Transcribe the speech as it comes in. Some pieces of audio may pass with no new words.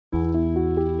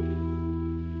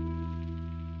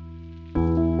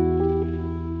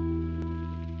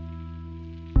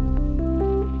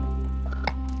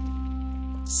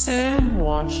Sam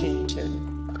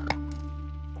Washington.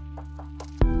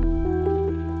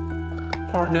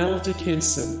 Parnell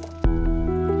Dickinson.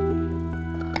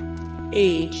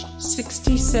 Age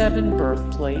 67,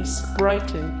 birthplace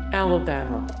Brighton,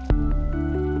 Alabama.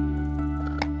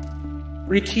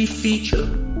 Ricky Feature.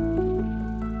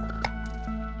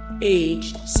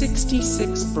 Age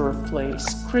 66,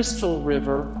 birthplace Crystal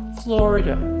River,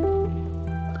 Florida.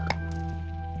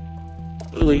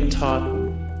 Billy Totten.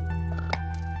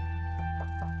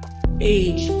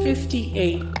 Age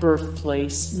 58,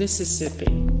 birthplace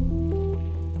Mississippi.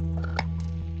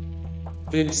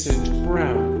 Vincent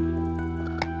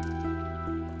Brown.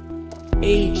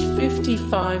 Age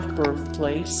 55,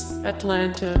 birthplace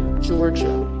Atlanta,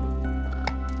 Georgia.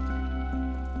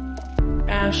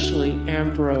 Ashley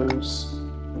Ambrose.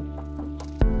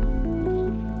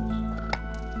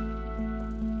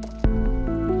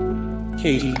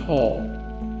 Katie Hall.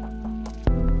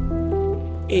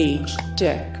 Age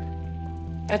Dec.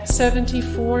 At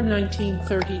 74,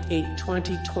 1938,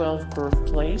 2012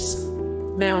 birthplace,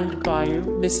 Mound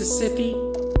Bayou, Mississippi,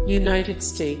 United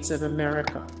States of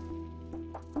America.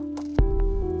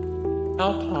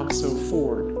 Alfonso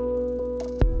Ford.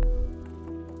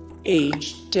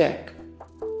 Age Dec.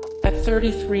 At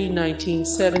 33,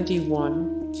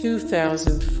 1971,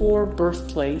 2004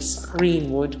 birthplace,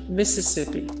 Greenwood,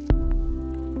 Mississippi.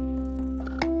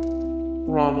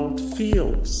 Ronald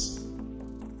Fields.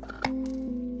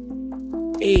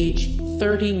 Age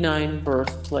 39,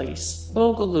 birthplace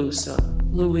Bogalusa,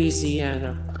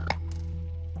 Louisiana.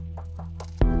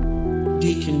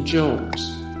 Deacon Jones.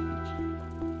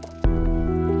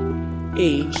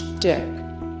 Age Dec.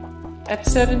 At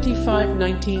 75,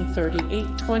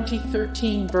 1938,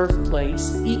 2013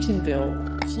 birthplace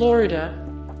Eatonville, Florida,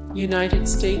 United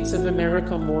States of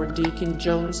America. More Deacon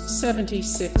Jones.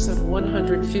 76 of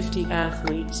 150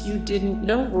 athletes you didn't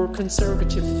know were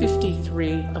conservative.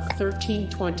 53 of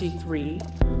 1323,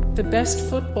 the best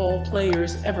football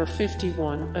players ever.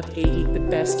 51 of 80, the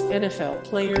best NFL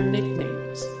player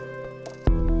nicknames.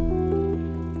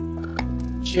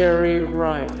 Jerry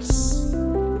Rice.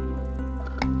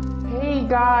 Hey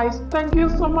guys, thank you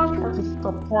so much for the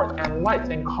support and likes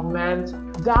and comments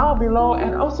down below,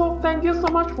 and also thank you so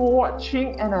much for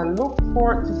watching, and I look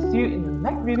forward to see you in the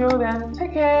next video. Then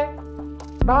take care,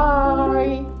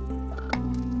 bye.